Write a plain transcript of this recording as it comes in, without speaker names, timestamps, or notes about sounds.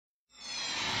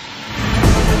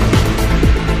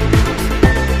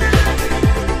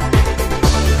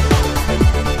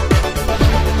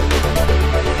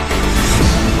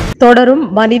தொடரும்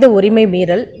மனித உரிமை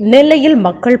மீறல். நெல்லையில்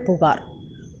மக்கள் புகார்.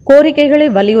 கோரிக்கைகளை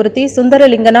வலியுறுத்தி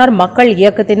சுந்தரலிங்கனார் மக்கள்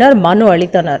இயக்கத்தினர் மனு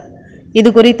அளித்தனர்.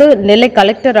 இதுகுறித்து நெல்லை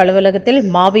கலெக்டர் அலுவலகத்தில்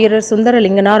மாவீரர்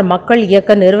சுந்தரலிங்கனார் மக்கள்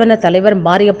இயக்க நிறுவன தலைவர்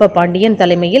மாரியப்ப பாண்டியன்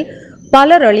தலைமையில்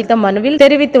பலர் அளித்த மனுவில்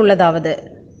தெரிவித்துள்ளதாவது: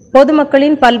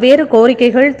 பொதுமக்களின் பல்வேறு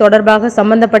கோரிக்கைகள் தொடர்பாக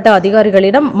சம்பந்தப்பட்ட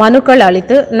அதிகாரிகளிடம் மனுக்கள்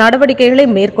அளித்து நடவடிக்கைகளை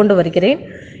மேற்கொண்டு வருகிறேன்.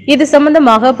 இது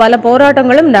சம்பந்தமாக பல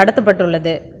போராட்டங்களும்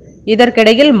நடத்தப்பட்டுள்ளது.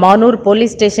 இதற்கிடையில் மானூர்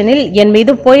போலீஸ் ஸ்டேஷனில் என்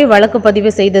மீது பொய் வழக்கு பதிவு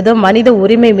செய்தது மனித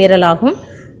உரிமை மீறலாகும்.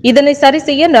 இதனை சரி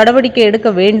செய்ய நடவடிக்கை எடுக்க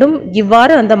வேண்டும்.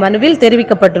 இவ்வாறு அந்த மனுவில்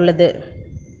தெரிவிக்கப்பட்டுள்ளது.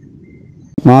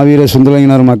 மாவீரர்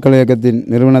சுந்தரலிங்கனார் மக்கள் இயக்கத்தின்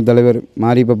நிறுவன தலைவர்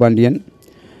மாரியப்ப பாண்டியன்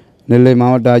நெல்லை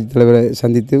மாவட்ட ஆட்சித்தலைவரை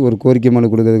சந்தித்து ஒரு கோரிக்கை மனு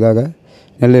கொடுக்கறதுக்காக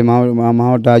நெல்லை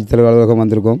மாவட்ட ஆட்சித்தலைவர் அலுவலகம்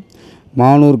வந்திருக்கோம்.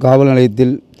 மானூர் காவல்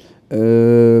நிலையத்தில்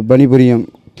பணிபுரியும்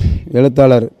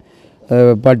எழுத்தாளர்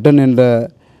பட்டன் என்ற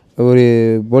ஒரு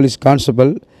போலீஸ்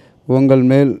கான்ஸ்டபிள் உங்கள்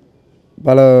மேல்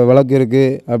பல வழக்கு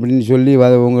இருக்குது அப்படின்னு சொல்லி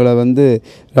உங்களை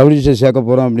ரவுடிஸ்ட்டை சேர்க்க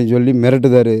போகிறோம் அப்படின்னு சொல்லி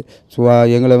மிரட்டுதார்.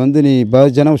 எங்களை நீ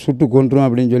பாதிச்சனா சுட்டு கொன்றும்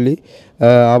அப்படின்னு சொல்லி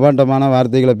அபாண்டமான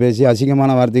வார்த்தைகளை பேசி,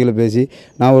 அசிங்கமான வார்த்தைகளை பேசி,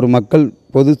 நான் ஒரு மக்கள்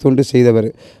பொது தொண்டு செய்தவர்.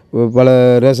 பல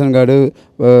ரேஷன் கார்டு,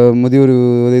 முதியோர்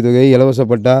உதவித்தொகை, இலவச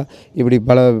பட்டா, இப்படி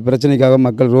பல பிரச்சனைக்காக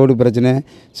மக்கள் ரோடு பிரச்சனை,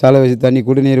 சாலை வசதி, தண்ணி,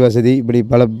 குடிநீர் வசதி, இப்படி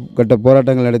பல கட்ட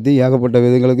போராட்டங்கள் நடத்தி ஏகப்பட்ட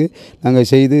விதங்களுக்கு நாங்கள்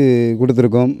செய்து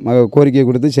கொடுத்துருக்கோம். கோரிக்கை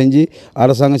கொடுத்து செஞ்சு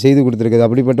அரசாங்கம் செய்து கொடுத்துருக்குது.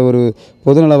 அப்படிப்பட்ட ஒரு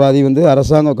பொதுநலவாதி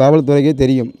அரசாங்கம் காவல்துறைக்கே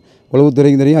தெரியும்,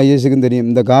 உளவுத்துறைக்கும் தெரியும், ஐஏஎஸ்க்கும் தெரியும்.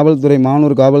 இந்த காவல்துறை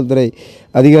மானூர் காவல்துறை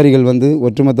அதிகாரிகள்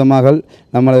ஒட்டுமொத்தமாக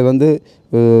நம்மளை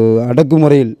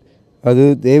அடக்குமுறையில், அது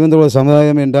தேவேந்திர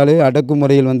சமுதாயம் என்றாலே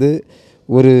அடக்குமுறையில்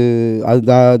ஒரு அது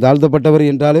தாழ்த்தப்பட்டவர்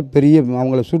என்றாலே பெரிய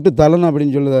அவங்கள சுட்டு தள்ளணும்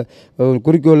அப்படின்னு சொல்ல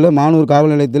குறிக்கோளில் மானூர்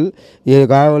காவல் நிலையத்தில்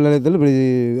இப்படி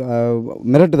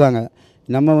மிரட்டுதாங்க.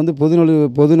 நம்ம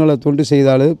பொதுநல தொண்டு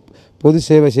செய்தாலும் பொது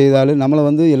சேவை செய்தாலும்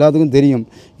நம்மளை எல்லாத்துக்கும் தெரியும்.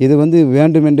 இது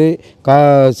வேண்டுமென்றே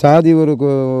சாதி ஒரு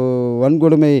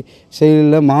வன்கொடுமை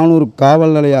செயலில் மானூர்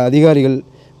காவல் நிலைய அதிகாரிகள்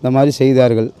இந்த மாதிரி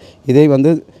செய்தார்கள். இதை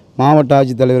மாவட்ட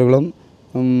ஆட்சித்தலைவர்களும்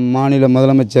மாநில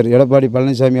முதலமைச்சர் எடப்பாடி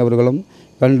பழனிசாமி அவர்களும்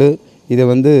கண்டு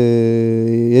இதை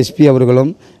எஸ்பி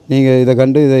அவர்களும் நீங்கள் இதை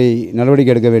கண்டு இதை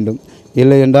நடவடிக்கை எடுக்க வேண்டும்.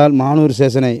 இல்லை என்றால் மானூர்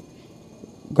ஸ்டேஷனை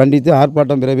கண்டித்து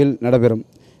ஆர்ப்பாட்டம் விரைவில் நடைபெறும்.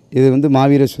 இது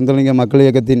மாவீரர் சுந்தரலிங்க மக்கள்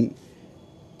இயக்கத்தின்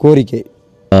கோரிக்கை.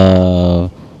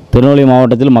 திருநெல்வேலி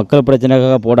மாவட்டத்தில் மக்கள்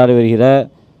பிரச்சனைக்காக போராடி வருகிற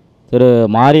திரு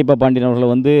மாரியப்ப பாண்டியன்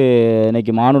அவர்கள்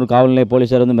இன்றைக்கி மானூர் காவல் நிலைய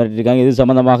போலீஸார் மிரட்டியிருக்காங்க. இது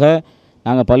சம்பந்தமாக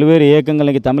நாங்கள் பல்வேறு இயக்கங்கள்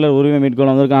இன்றைக்கி தமிழர் உரிமை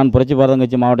மீட்கொள்ள வந்திருக்கோம். நான் புரட்சி பாரதம்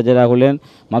கட்சி மாவட்ட செயலாளராக உள்ளேன்.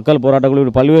 மக்கள்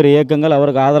போராட்டக்குழு பல்வேறு இயக்கங்கள்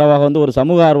அவருக்கு ஆதரவாக ஒரு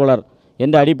சமூக ஆர்வலர்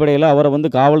என்ற அடிப்படையில் அவரை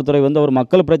காவல்துறை அவர்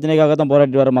மக்கள் பிரச்சனைக்காக தான்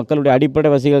போராடி வர, மக்களுடைய அடிப்படை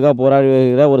வசதிகளுக்காக போராடி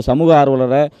வருகிற ஒரு சமூக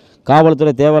ஆர்வலரை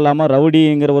காவல்துறை தேவையில்லாமல்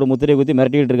ரவுடிங்கிற ஒரு முத்திரை குத்தி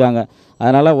மிரட்டிக்கிட்டு இருக்காங்க.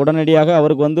 அதனால் உடனடியாக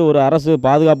அவருக்கு ஒரு அரசு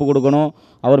பாதுகாப்பு கொடுக்கணும்.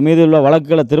 அவர் மீது உள்ள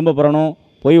வழக்குகளை திரும்ப பெறணும்.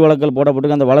 பொய் வழக்குகள்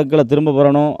போடப்பட்டிருக்கு, அந்த வழக்குகளை திரும்ப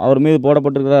பெறணும். அவர் மீது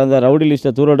போடப்பட்டிருக்கிற அந்த ரவுடி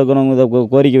லிஸ்ட்டை தூர எடுக்கணுங்கிற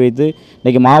கோரிக்கை வைத்து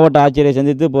இன்றைக்கி மாவட்ட ஆட்சியரை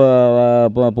சந்தித்து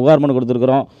புகார் மனு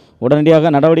கொடுத்துருக்குறோம்.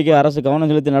 உடனடியாக நடவடிக்கை அரசு கவனம்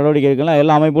செலுத்தி நடவடிக்கை எடுக்கலாம்.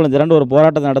 எல்லா அமைப்புகளும் திரண்டு ஒரு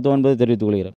போராட்டத்தை நடத்துவோம் என்பதை தெரிவித்துக் கொள்கிறேன்.